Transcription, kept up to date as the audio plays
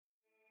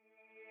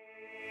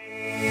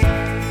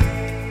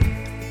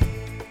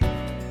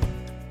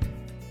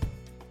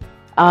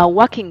are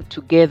working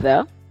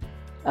together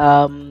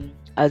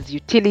as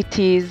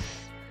utilities,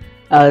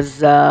 as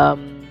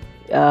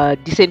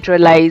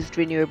decentralized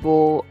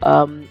renewable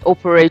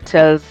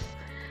operators,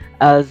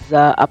 as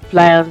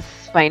appliance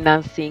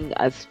financing,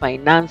 as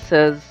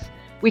financiers.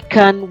 We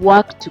can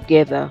work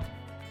together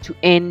to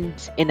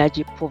end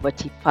energy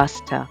poverty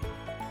faster.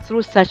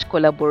 Through such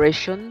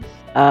collaborations,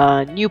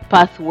 new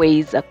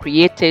pathways are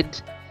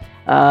created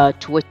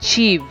to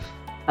achieve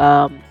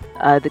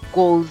the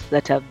goals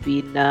that have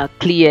been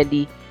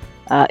clearly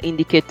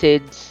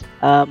indicated.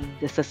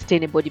 The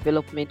Sustainable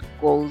Development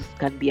Goals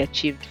can be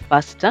achieved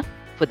faster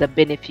for the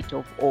benefit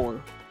of all.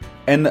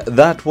 And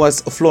that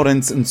was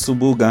Florence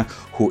Nsubuga,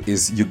 who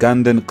is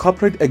Ugandan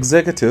corporate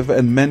executive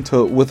and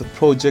mentor with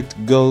Project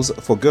Girls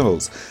for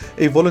Girls,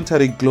 a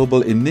voluntary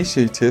global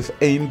initiative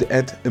aimed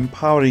at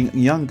empowering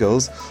young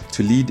girls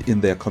to lead in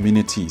their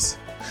communities.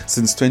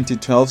 Since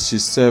 2012, she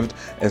served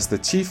as the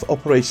Chief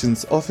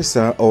Operations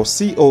Officer or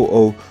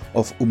COO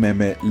of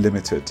Umeme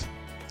Limited.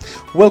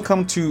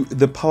 Welcome to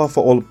the Power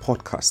for All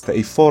podcast,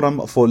 a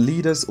forum for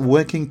leaders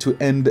working to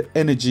end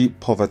energy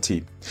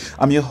poverty.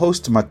 I'm your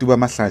host, Matuba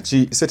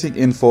Mahlachi, sitting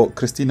in for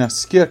Christina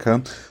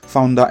Skierka,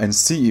 founder and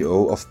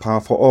CEO of Power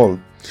for All.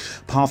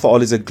 Power for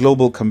All is a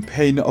global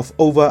campaign of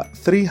over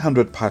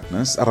 300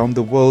 partners around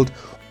the world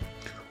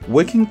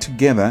working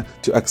together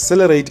to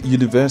accelerate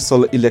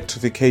universal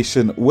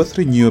electrification with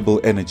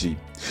renewable energy.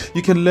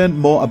 You can learn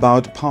more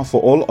about Power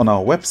for All on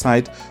our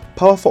website,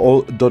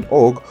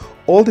 powerforall.org,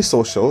 all the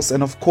socials,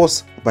 and of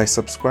course by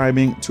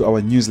subscribing to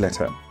our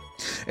newsletter.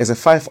 As a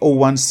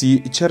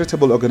 501c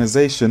charitable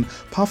organization,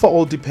 Power for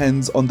All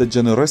depends on the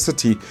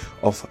generosity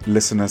of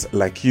listeners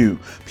like you.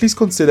 Please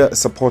consider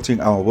supporting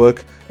our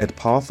work at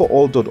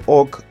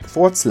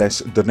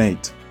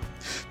powerforall.org/donate.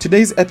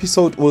 Today's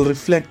episode will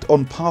reflect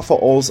on Power for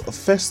All's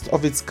first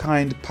of its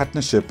kind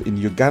partnership in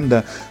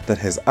Uganda that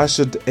has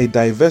ushered a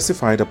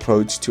diversified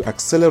approach to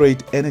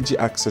accelerate energy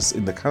access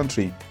in the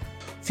country.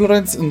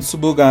 Florence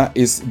Nsubuga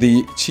is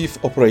the Chief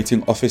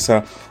Operating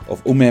Officer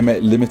of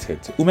Umeme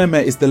Limited.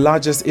 Umeme is the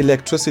largest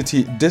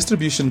electricity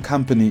distribution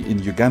company in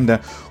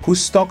Uganda whose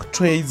stock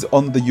trades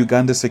on the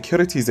Uganda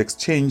Securities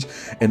Exchange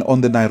and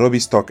on the Nairobi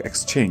Stock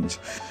Exchange.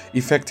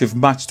 Effective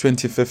March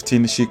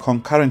 2015, she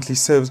concurrently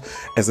serves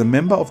as a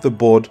member of the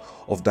board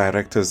of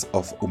directors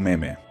of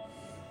Umeme.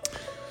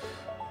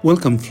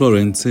 Welcome,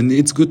 Florence, and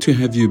it's good to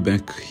have you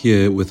back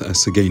here with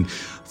us again.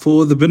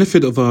 For the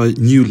benefit of our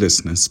new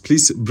listeners,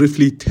 please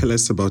briefly tell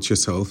us about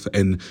yourself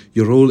and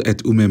your role at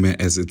Umeme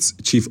as its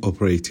Chief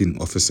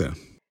Operating Officer.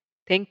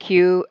 Thank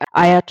you.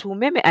 At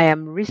Umeme, I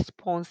am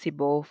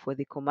responsible for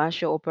the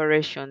commercial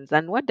operations.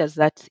 And what does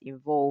that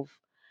involve?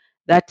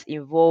 That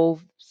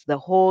involves the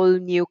whole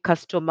new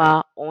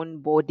customer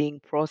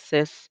onboarding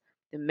process,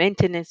 the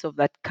maintenance of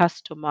that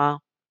customer,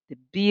 the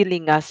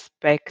billing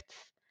aspects,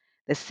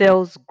 the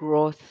sales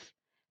growth,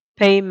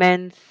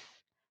 payments,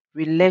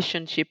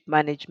 relationship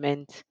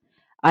management.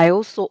 I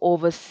also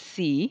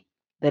oversee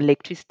the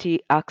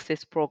electricity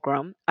access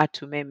program at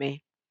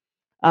Umeme.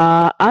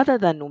 Other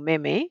than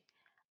Umeme,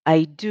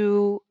 I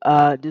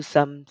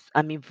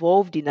I'm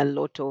involved in a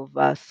lot of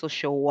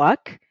social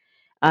work,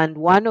 and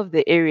one of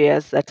the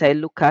areas that I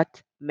look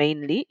at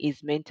mainly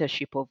is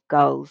mentorship of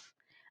girls.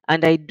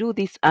 And I do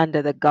this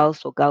under the Girls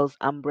for Girls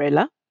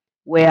umbrella,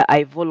 where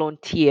I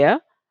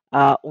volunteer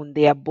on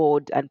their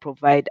board and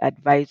provide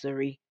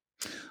advisory.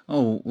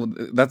 Oh, well,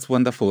 that's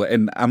wonderful.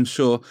 And I'm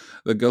sure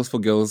the Girls for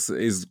Girls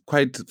is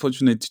quite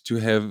fortunate to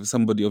have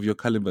somebody of your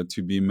caliber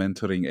to be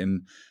mentoring.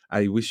 And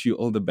I wish you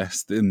all the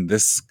best in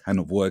this kind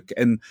of work.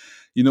 And,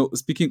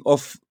 speaking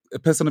of a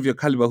person of your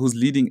caliber who's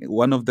leading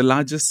one of the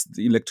largest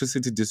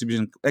electricity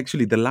distribution,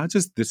 actually the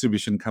largest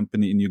distribution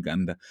company in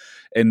Uganda,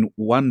 and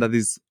one that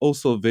is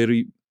also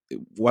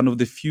one of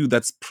the few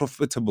that's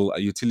profitable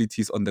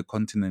utilities on the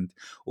continent.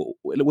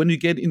 When we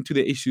get into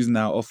the issues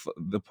now of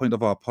the point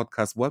of our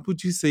podcast, what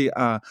would you say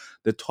are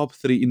the top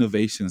three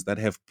innovations that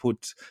have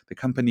put the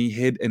company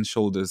head and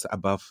shoulders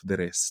above the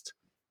rest?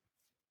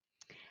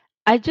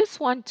 I just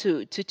want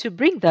to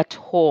bring that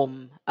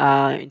home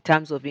in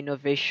terms of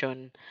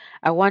innovation.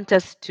 I want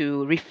us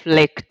to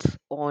reflect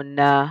on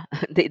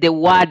the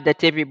word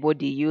that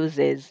everybody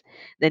uses,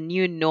 the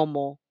new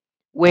normal,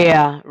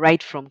 where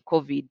right from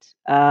COVID,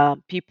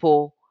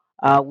 people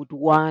would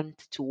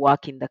want to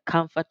work in the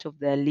comfort of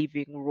their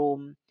living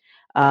room.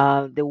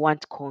 They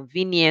want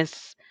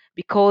convenience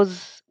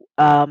because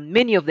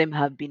many of them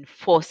have been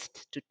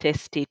forced to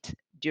test it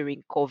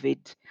during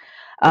COVID.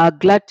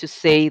 Glad to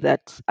say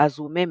that as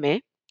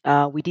Umeme,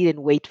 we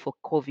didn't wait for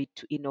COVID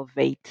to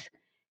innovate.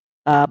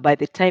 By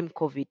the time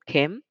COVID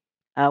came,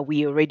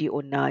 we already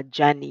on our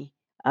journey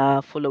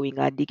following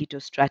our digital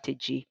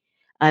strategy.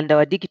 And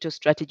our digital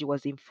strategy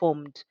was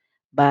informed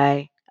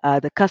by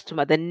the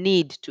customer, the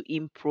need to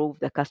improve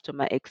the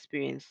customer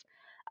experience.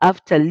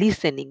 After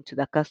listening to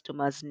the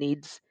customer's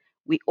needs,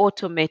 we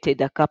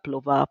automated a couple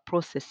of our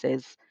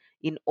processes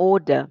in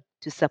order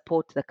to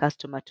support the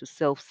customer to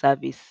self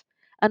service.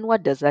 And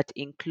what does that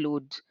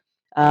include?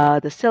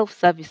 The self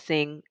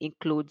servicing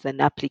includes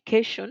an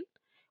application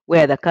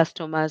where the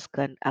customers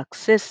can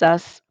access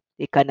us.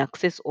 They can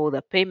access all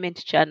the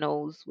payment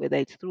channels, whether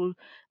it's through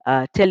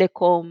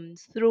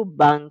telecoms, through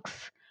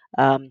banks,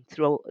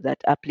 through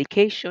that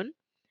application.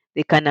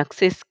 They can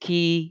access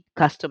key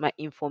customer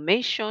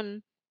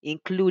information,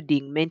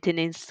 including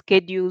maintenance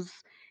schedules.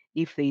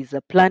 If there is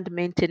a planned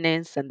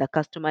maintenance and the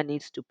customer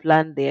needs to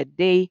plan their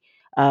day,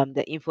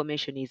 the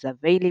information is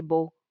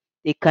available.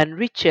 They can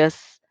reach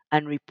us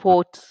and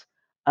report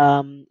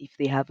if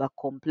they have a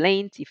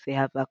complaint, if they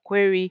have a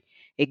query.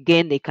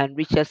 Again, they can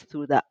reach us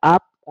through the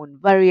app on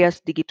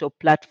various digital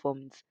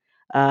platforms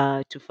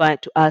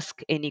to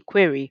ask any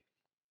query.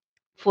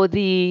 For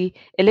the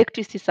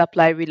electricity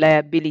supply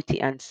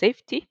reliability and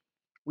safety,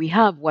 we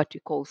have what we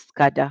call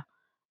SCADA,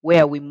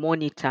 where we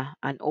monitor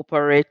and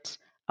operate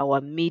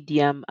our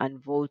medium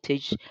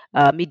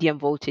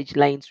voltage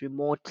lines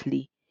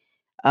remotely.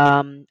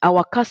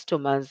 Our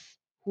customers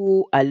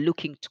who are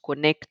looking to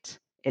connect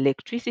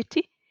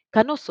electricity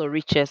can also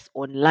reach us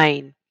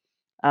online.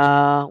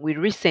 We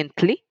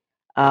recently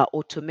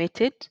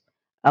automated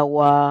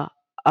our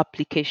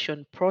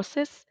application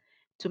process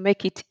to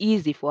make it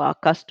easy for our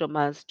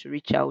customers to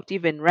reach out.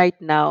 Even right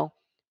now,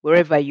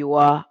 wherever you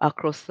are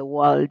across the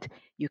world,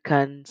 you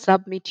can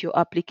submit your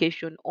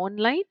application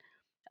online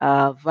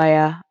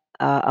via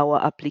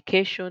our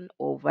application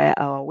or via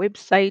our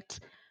website,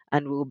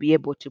 and we'll be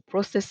able to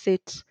process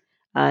it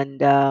and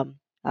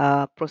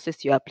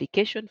process your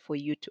application for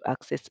you to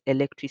access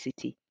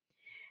electricity.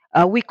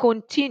 We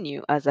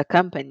continue as a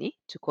company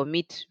to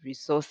commit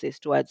resources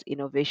towards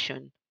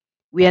innovation.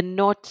 We are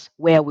not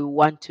where we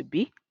want to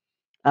be.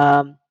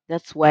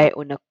 That's why,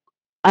 on an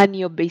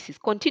annual basis,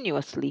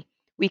 continuously,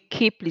 we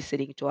keep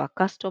listening to our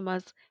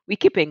customers. We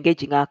keep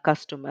engaging our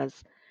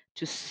customers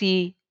to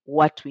see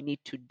what we need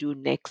to do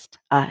next,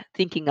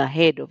 thinking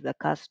ahead of the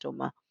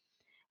customer.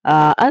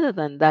 Other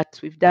than that,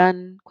 we've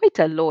done quite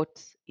a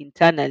lot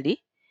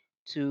internally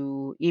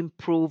to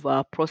improve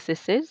our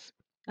processes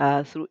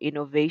through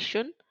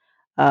innovation.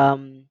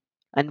 Um,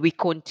 and we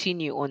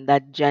continue on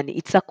that journey.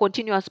 It's a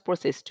continuous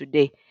process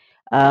today.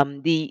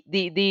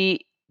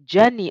 The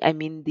journey, I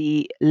mean,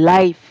 the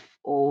life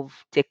of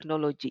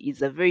technology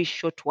is a very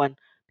short one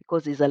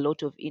because there's a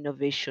lot of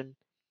innovation.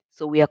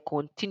 So we are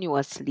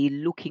continuously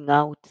looking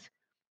out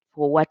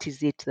for what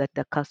is it that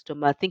the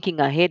customer, thinking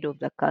ahead of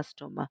the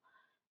customer,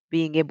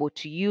 being able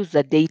to use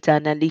the data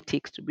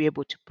analytics to be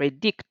able to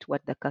predict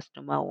what the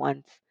customer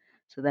wants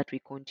so that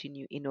we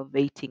continue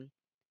innovating.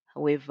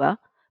 However,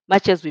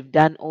 much as we've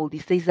done all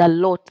this, there's a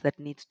lot that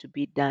needs to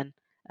be done,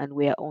 and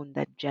we are on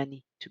that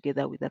journey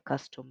together with the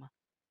customer.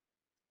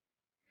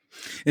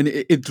 And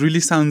it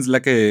really sounds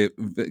like a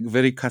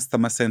very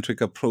customer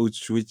centric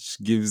approach, which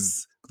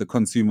gives the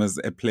consumers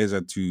a pleasure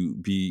to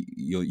be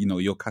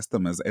your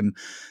customers. And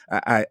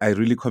I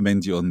really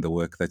commend you on the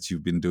work that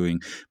you've been doing.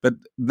 But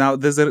now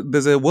there's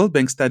a World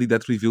Bank study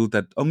that revealed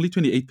that only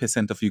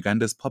 28% of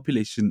Uganda's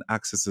population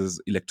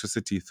accesses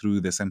electricity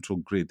through the central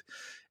grid,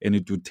 and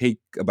it would take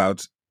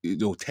about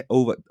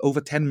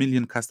over 10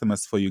 million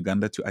customers for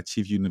Uganda to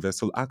achieve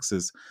universal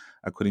access,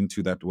 according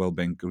to that World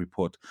Bank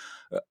report.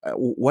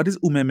 What is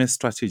Umeme's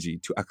strategy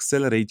to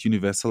accelerate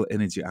universal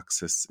energy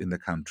access in the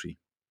country?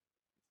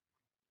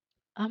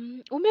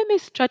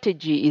 Umeme's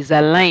strategy is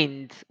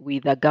aligned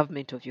with the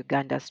government of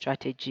Uganda's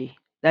strategy.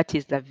 That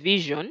is the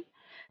Vision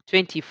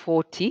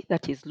 2040,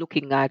 that is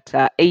looking at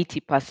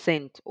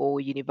 80% or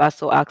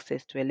universal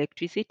access to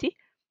electricity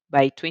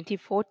by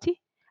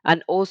 2040,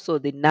 and also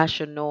the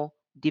National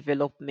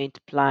Development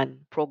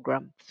Plan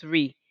Program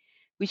 3,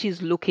 which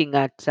is looking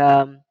at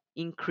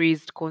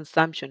increased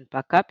consumption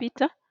per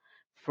capita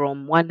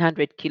from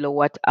 100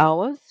 kilowatt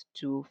hours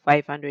to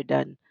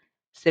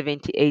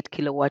 578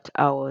 kilowatt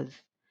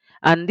hours.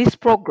 And this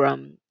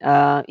program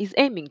is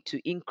aiming to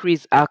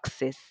increase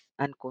access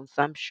and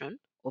consumption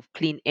of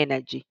clean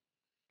energy.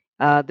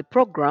 The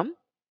program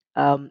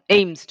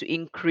aims to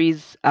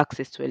increase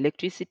access to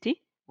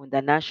electricity on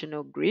the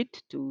national grid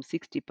to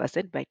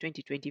 60% by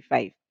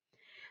 2025.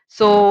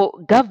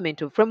 So,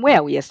 from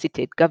where we are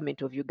seated,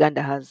 government of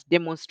Uganda has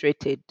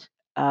demonstrated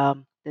that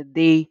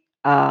they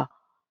are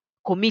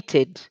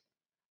committed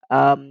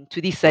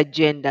to this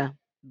agenda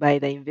by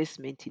the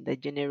investment in the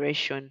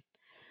generation.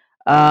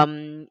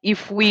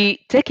 If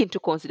we take into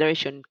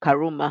consideration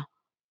Karuma,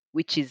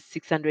 which is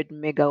 600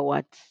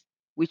 megawatts,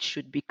 which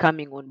should be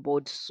coming on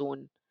board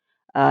soon,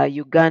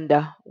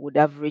 Uganda would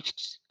have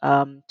reached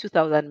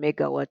 2,000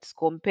 megawatts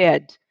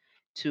compared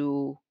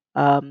to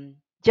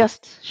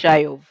just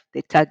shy of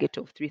the target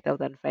of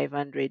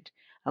 3,500,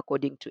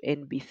 according to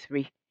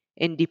NDP3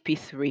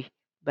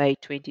 by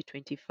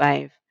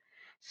 2025.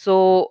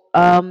 So,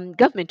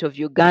 government of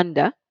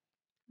Uganda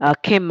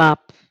came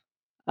up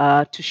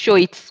to show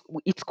its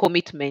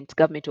commitment.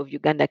 Government of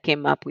Uganda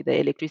came up with the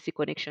electricity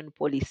connection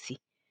policy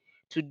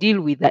to deal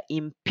with the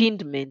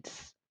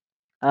impediments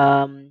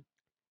um,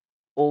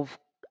 of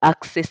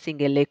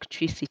accessing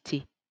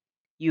electricity.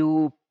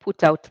 You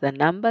put out the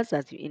numbers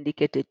as you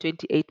indicated,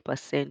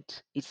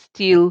 28% is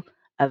still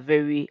a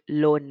very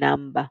low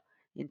number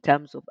in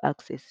terms of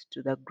access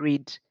to the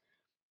grid.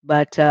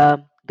 But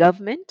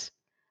government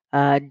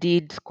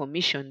did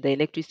commission the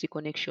Electricity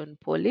Connection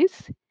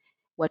Policy,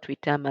 what we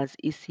term as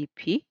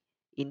ECP,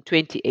 in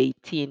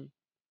 2018,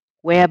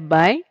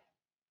 whereby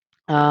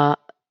uh,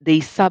 they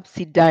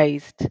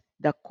subsidized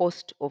the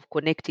cost of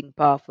connecting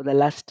power for the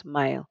last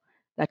mile,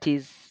 that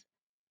is,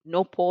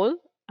 no pole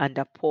and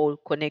a pole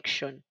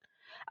connection.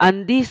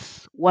 And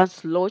this,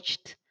 once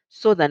launched,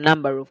 saw the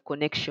number of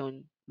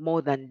connection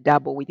more than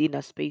double within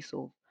a space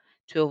of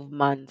 12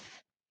 months.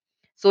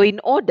 So, in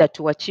order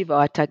to achieve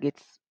our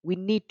targets, we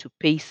need to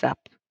pace up.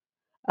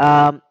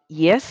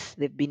 Yes,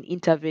 there have been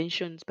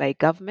interventions by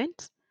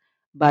government,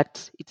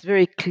 but it's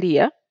very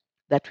clear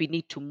that we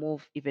need to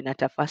move even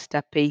at a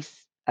faster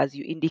pace. As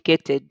you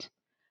indicated,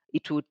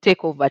 it will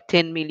take over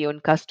 10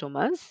 million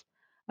customers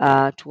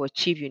to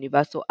achieve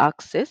universal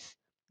access,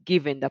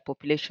 given the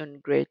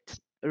population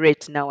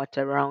rate now at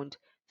around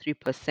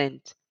 3%.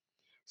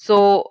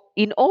 So,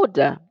 in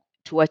order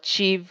to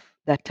achieve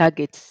the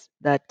targets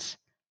that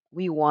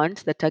we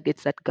want, the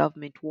targets that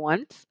government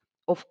wants,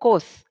 of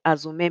course,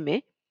 as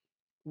Umeme,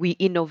 we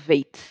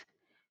innovate.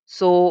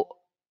 So,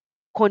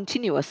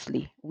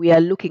 continuously, we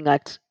are looking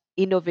at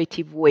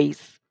innovative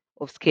ways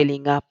of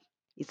scaling up.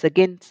 It's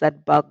against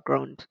that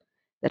background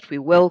that we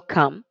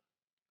welcome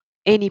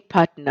any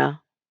partner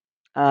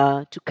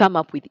to come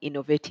up with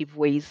innovative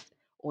ways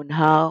on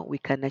how we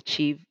can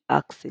achieve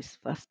access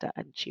faster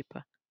and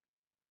cheaper.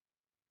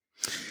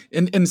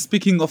 And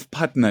speaking of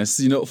partners,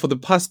 for the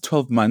past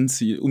 12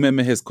 months,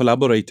 Umeme has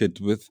collaborated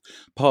with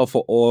Power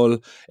for All,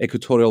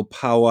 Equatorial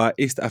Power,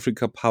 East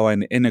Africa Power,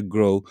 and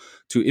Enagro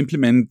to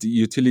implement the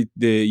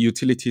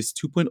Utilities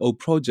 2.0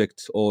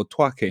 project, or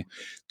TWAKE,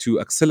 to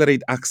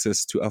accelerate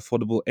access to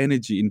affordable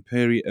energy in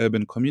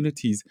peri-urban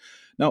communities.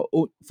 Now,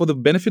 for the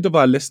benefit of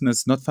our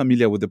listeners not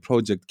familiar with the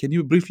project, can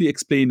you briefly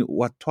explain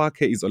what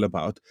TWAKE is all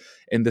about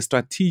and the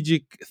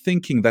strategic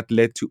thinking that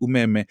led to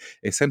Umeme,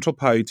 a central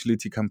power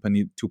utility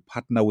company, to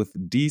partner with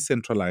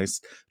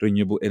decentralized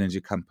renewable energy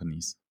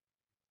companies?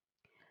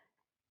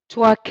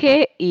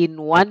 Twake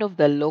in one of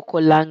the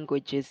local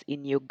languages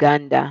in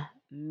Uganda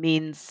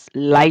means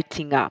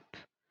lighting up.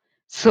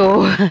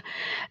 So,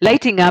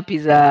 lighting up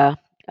is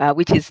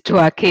which is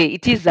Twake.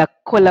 It is a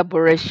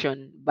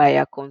collaboration by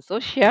a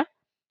consortia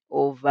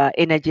of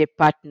energy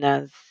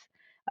partners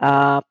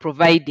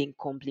providing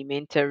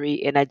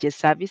complementary energy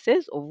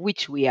services, of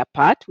which we are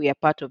part. We are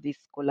part of this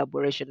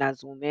collaboration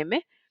as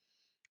Umeme.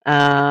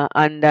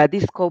 And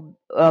this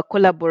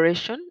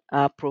collaboration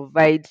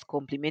provides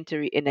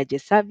complementary energy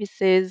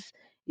services.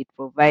 It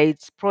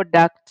provides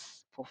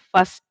products for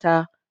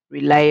faster,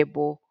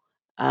 reliable,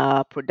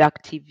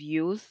 productive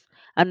use,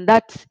 and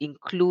that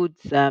includes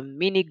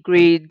mini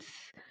grids.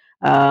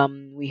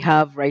 We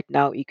have right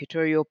now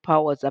Equatorial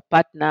Power as a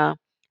partner,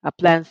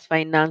 appliance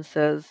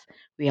financiers.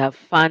 We have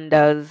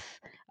funders.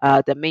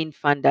 The main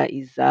funder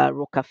is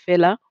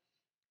Rockefeller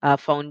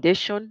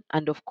Foundation,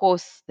 and of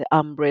course, the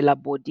umbrella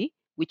body,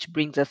 which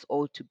brings us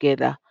all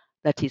together.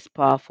 That is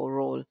Power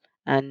for All.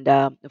 And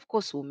of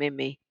course,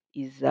 Umeme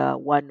is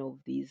one of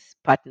these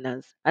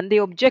partners. And the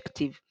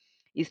objective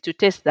is to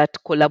test that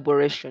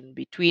collaboration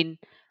between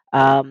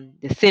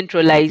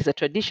the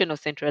traditional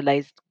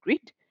centralized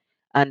grid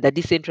and the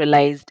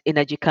decentralized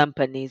energy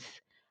companies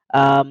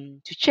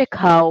to check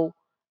how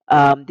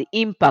the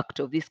impact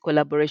of this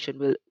collaboration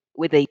will,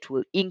 whether it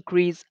will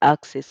increase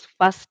access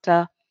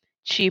faster,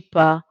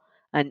 cheaper,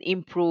 and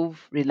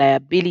improve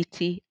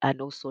reliability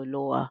and also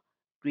lower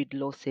grid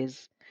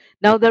losses.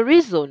 Now, the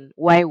reason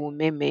why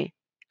Umeme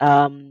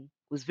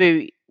was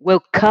very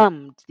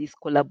welcomed this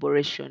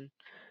collaboration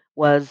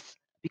was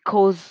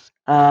because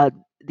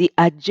the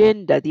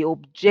agenda, the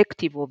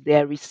objective of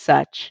their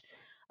research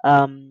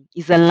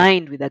is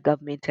aligned with the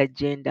government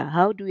agenda.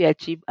 How do we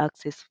achieve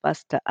access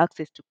faster,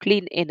 access to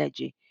clean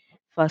energy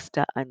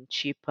faster and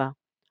cheaper?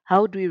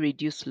 How do we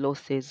reduce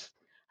losses?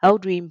 How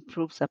do we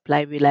improve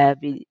supply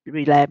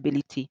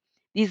reliability?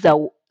 These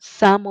are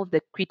some of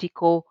the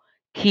critical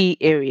key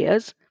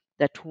areas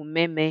that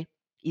Umeme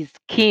is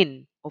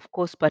keen, of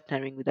course,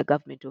 partnering with the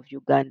government of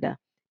Uganda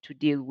to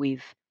deal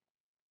with.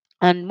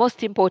 And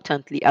most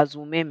importantly, as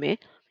Umeme,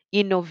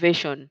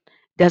 innovation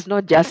does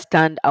not just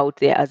stand out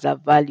there as a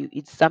value,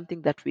 it's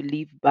something that we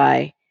live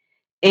by.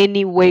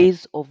 Any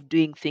ways of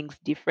doing things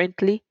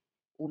differently,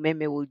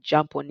 Umeme will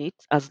jump on it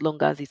as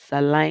long as it's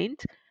aligned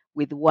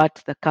with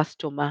what the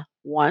customer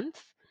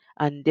wants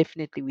and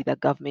definitely with the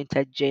government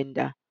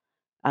agenda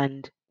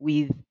and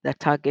with the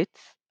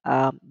targets,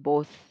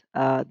 both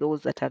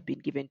those that have been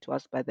given to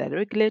us by the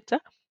regulator,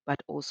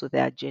 but also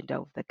the agenda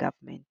of the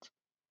government.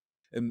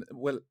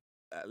 Well,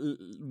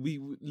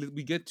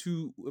 we get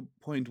to a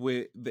point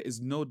where there is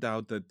no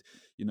doubt that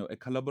a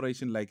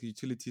collaboration like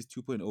Utilities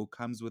 2.0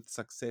 comes with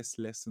success,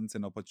 lessons,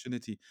 and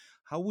opportunity.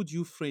 How would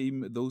you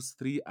frame those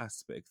three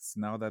aspects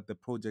now that the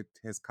project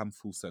has come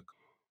full circle?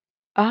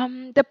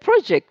 The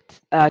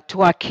project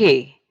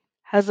Twake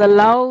has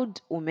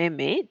allowed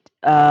Umeme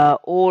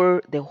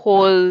or the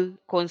whole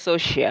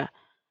consortia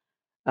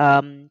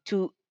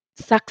to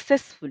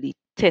successfully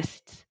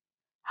test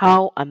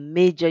how a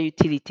major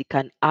utility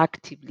can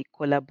actively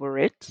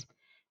collaborate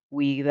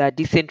with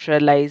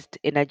decentralized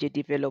energy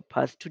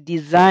developers to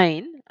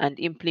design and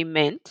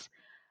implement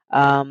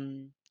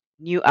um,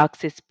 new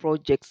access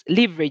projects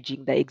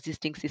leveraging the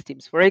existing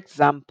systems. For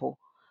example,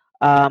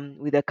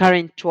 with the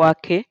current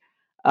Twake,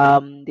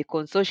 the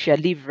consortia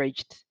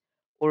leveraged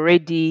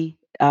already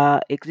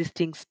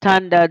existing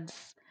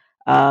standards,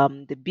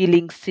 the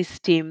billing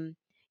system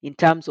in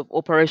terms of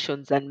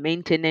operations and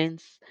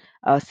maintenance.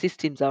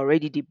 Systems are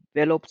already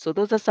developed. So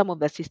those are some of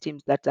the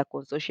systems that the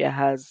consortia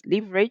has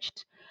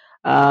leveraged.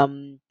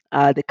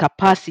 The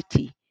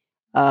capacity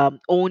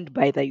owned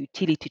by the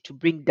utility to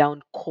bring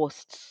down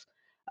costs,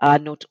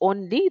 not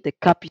only the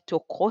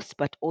capital cost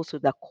but also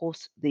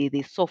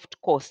the soft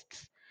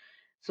costs.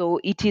 So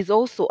it is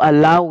also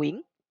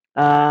allowing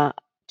uh,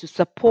 to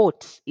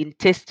support in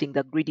testing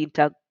the grid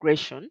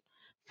integration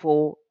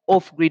for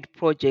off-grid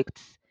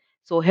projects.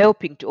 So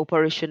helping to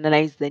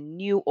operationalize the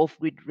new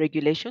off-grid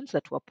regulations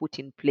that were put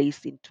in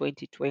place in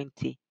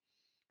 2020.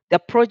 The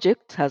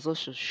project has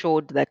also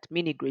showed that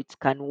mini grids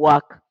can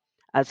work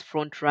as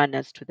front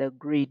runners to the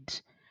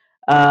grid.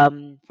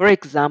 For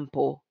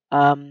example,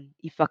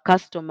 if a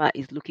customer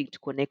is looking to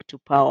connect to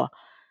power,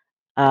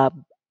 uh,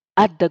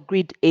 at the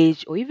grid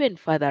edge or even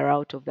further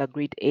out of the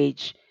grid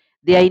edge.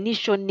 Their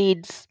initial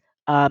needs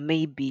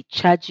may be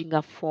charging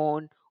a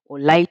phone or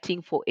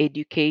lighting for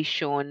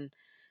education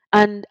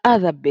and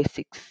other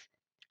basics.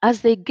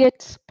 As they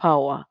get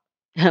power,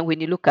 when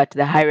you look at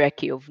the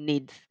hierarchy of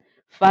needs,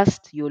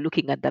 first you're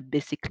looking at the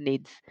basic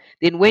needs.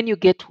 Then, when you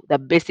get the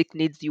basic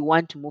needs, you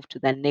want to move to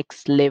the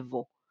next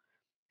level.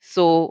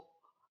 So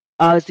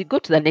as you go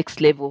to the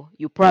next level,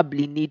 you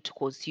probably need to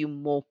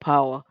consume more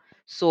power.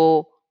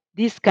 So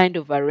this kind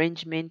of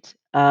arrangement,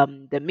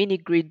 the mini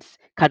grids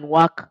can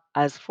work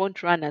as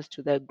front runners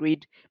to the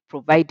grid,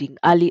 providing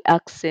early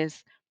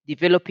access,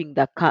 developing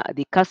the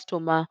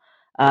customer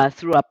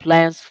through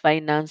appliance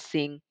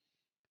financing,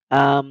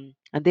 and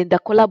then the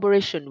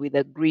collaboration with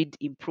the grid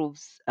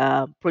improves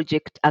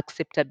project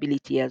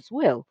acceptability as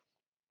well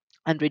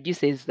and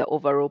reduces the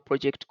overall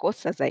project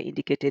costs, as I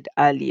indicated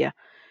earlier.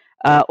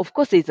 Of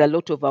course, there's a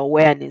lot of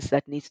awareness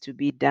that needs to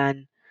be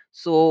done.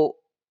 So,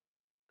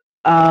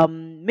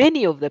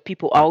 many of the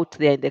people out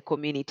there in the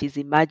communities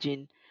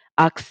imagine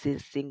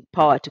accessing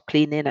power to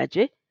clean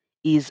energy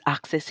is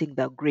accessing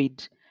the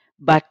grid,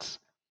 but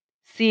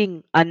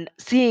seeing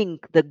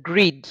the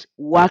grid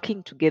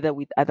working together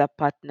with other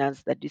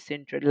partners, the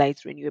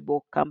decentralized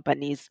renewable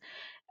companies,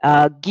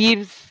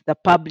 gives the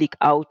public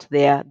out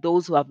there,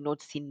 those who have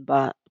not seen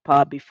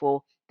power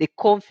before, the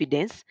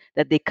confidence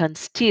that they can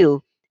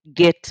still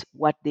get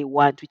what they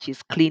want, which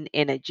is clean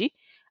energy,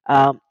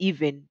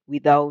 even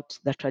without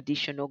the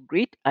traditional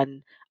grid.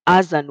 And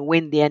as and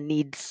when their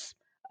needs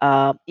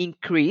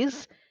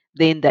increase,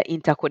 then the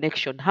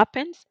interconnection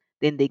happens,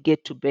 then they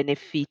get to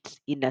benefit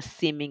in a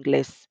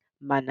seamless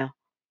manner.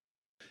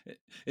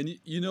 And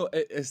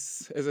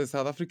as a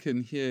South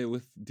African here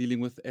with dealing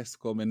with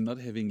ESCOM and not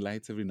having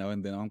lights every now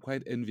and then, I'm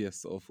quite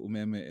envious of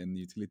Umeme and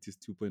Utilities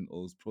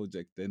 2.0's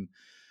project. And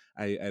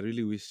I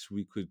really wish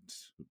we could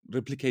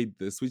replicate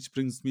this, which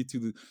brings me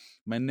to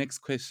my next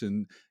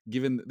question.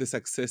 Given the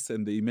success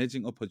and the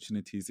emerging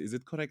opportunities, is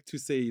it correct to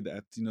say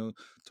that,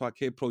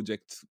 Twake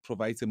project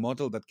provides a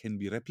model that can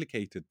be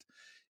replicated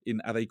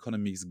in other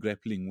economies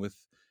grappling with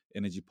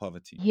energy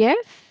poverty?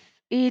 Yes,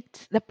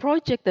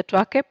 the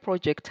Twake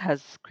project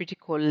has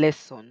critical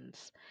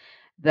lessons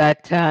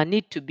that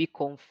need to be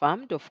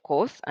confirmed, of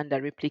course, under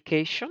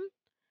replication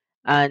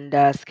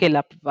and scale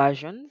up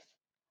versions.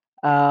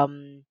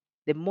 Um,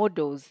 the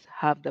models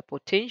have the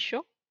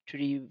potential to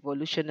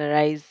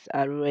revolutionize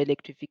rural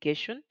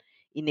electrification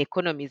in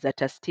economies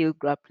that are still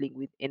grappling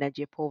with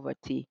energy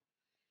poverty.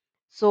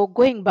 So,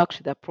 going back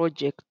to the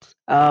project,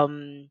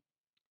 when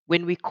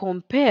we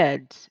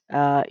compared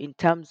in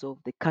terms of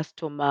the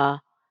customer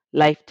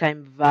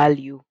lifetime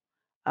value,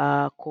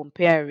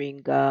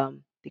 comparing the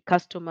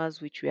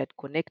customers which we had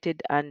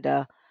connected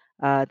under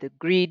the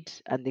grid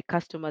and the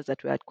customers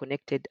that we had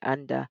connected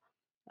under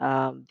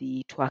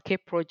the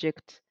Twake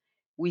project,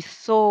 we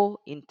saw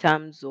in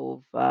terms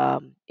of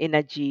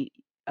energy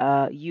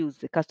use,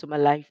 the customer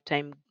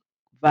lifetime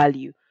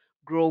value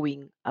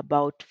growing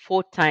about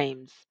 4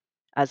 times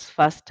as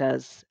fast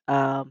as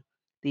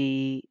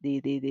the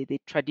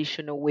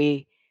traditional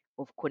way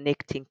of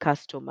connecting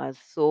customers.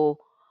 So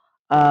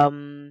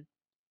um,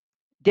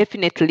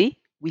 definitely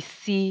we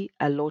see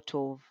a lot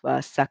of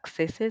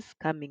successes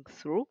coming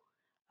through,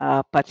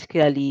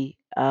 particularly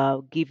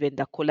given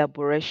the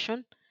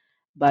collaboration.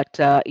 But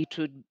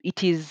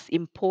it is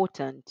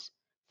important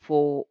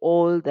for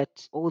all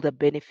the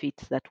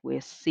benefits that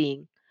we're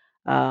seeing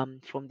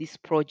from this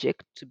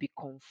project to be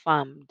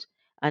confirmed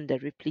under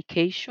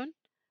replication,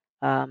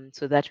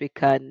 so that we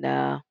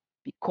can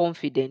be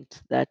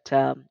confident that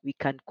we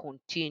can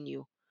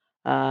continue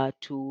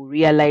to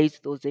realize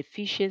those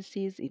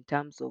efficiencies in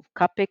terms of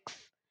capex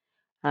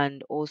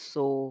and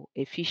also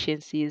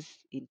efficiencies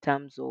in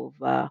terms of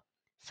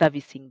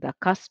servicing the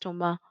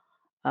customer,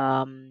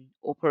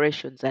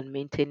 operations and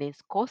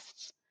maintenance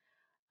costs,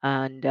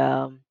 and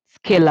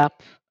scale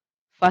up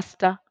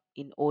faster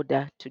in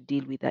order to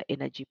deal with the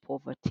energy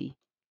poverty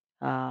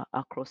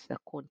across the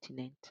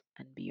continent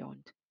and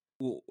beyond.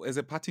 As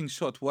a parting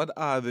shot, what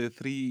are the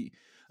three?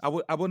 I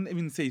wouldn't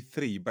even say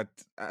three, but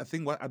I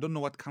think I don't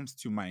know what comes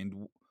to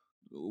mind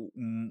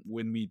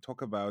when we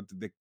talk about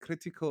the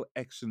critical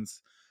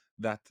actions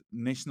that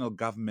national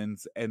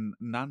governments and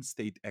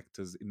non-state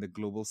actors in the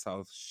global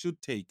south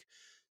should take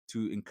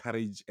to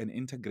encourage an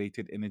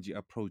integrated energy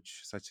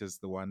approach, such as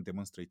the one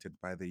demonstrated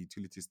by the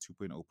Utilities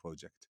 2.0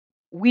 project.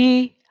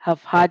 We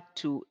have had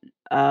to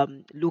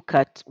look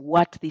at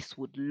what this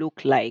would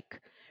look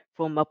like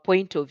from a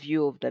point of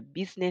view of the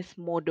business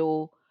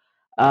model.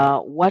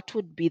 What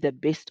would be the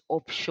best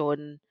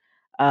option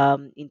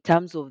in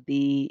terms of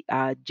the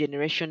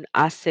generation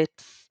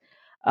assets?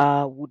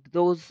 Would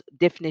those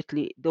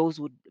definitely those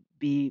would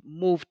be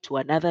moved to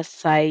another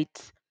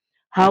site?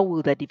 How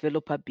will the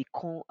developer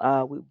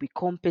will be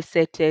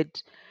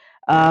compensated?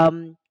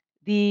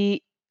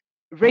 The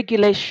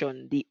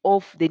regulation,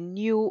 the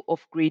new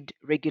off-grid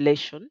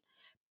regulation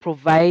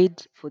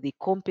provide for the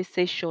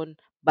compensation,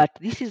 but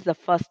this is the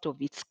first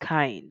of its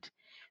kind.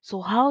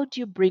 So how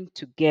do you bring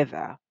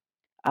together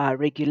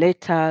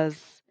regulators,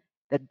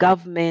 the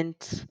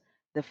government,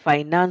 the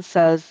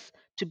financiers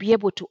to be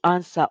able to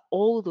answer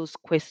all those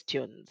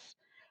questions?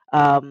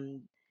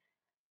 Um,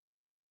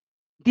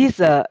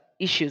 these are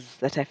issues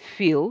that I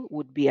feel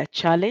would be a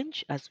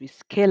challenge as we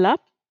scale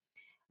up.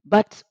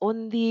 But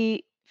on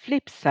the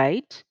flip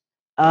side,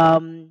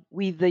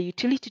 with the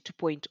Utility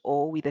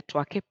 2.0, with the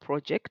Twake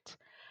project,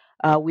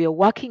 we are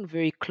working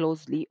very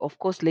closely, of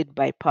course, led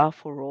by Power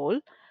for All,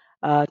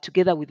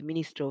 together with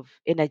Minister of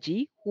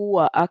Energy, who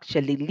are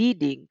actually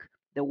leading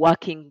the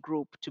working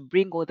group to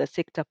bring all the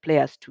sector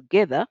players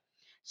together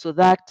so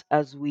that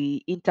as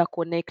we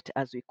interconnect,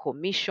 as we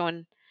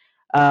commission,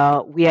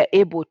 we are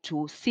able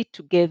to sit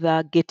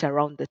together, get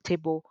around the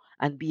table,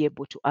 and be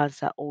able to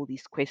answer all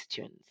these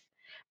questions.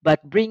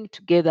 But bring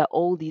together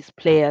all these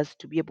players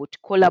to be able to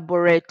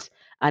collaborate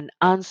and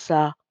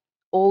answer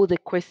all the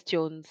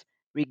questions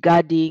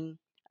regarding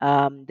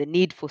the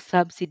need for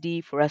subsidy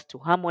for us to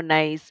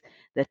harmonize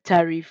the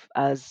tariff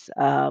as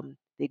the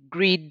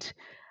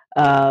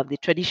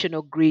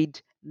traditional grid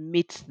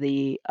meets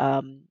the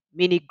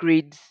mini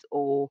grids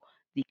or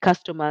the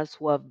customers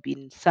who have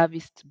been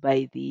serviced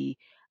by the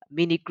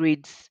mini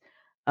grids.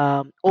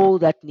 All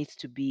that needs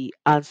to be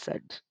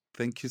answered.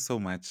 Thank you so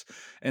much.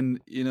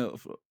 And,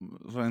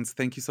 Florence,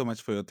 thank you so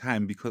much for your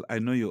time, because I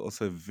know you're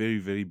also a very,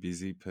 very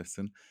busy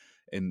person.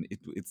 And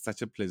it's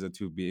such a pleasure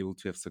to be able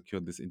to have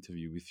secured this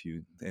interview with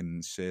you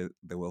and share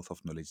the wealth of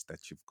knowledge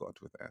that you've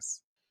got with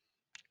us.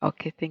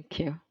 Okay, thank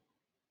you.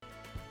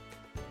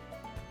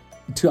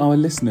 To our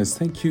listeners,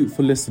 thank you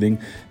for listening.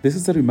 This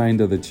is a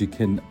reminder that you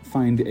can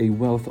find a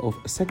wealth of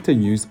sector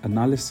news,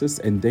 analysis,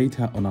 and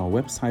data on our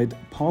website,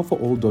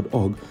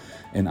 powerforall.org,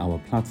 and our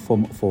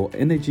platform for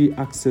energy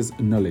access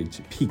knowledge,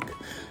 PEAK.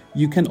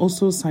 You can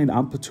also sign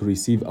up to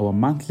receive our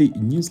monthly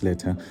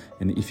newsletter,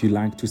 and if you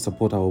like to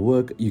support our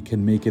work, you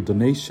can make a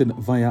donation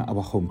via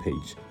our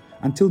homepage.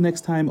 Until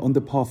next time on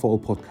the Power for All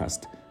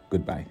podcast,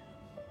 goodbye.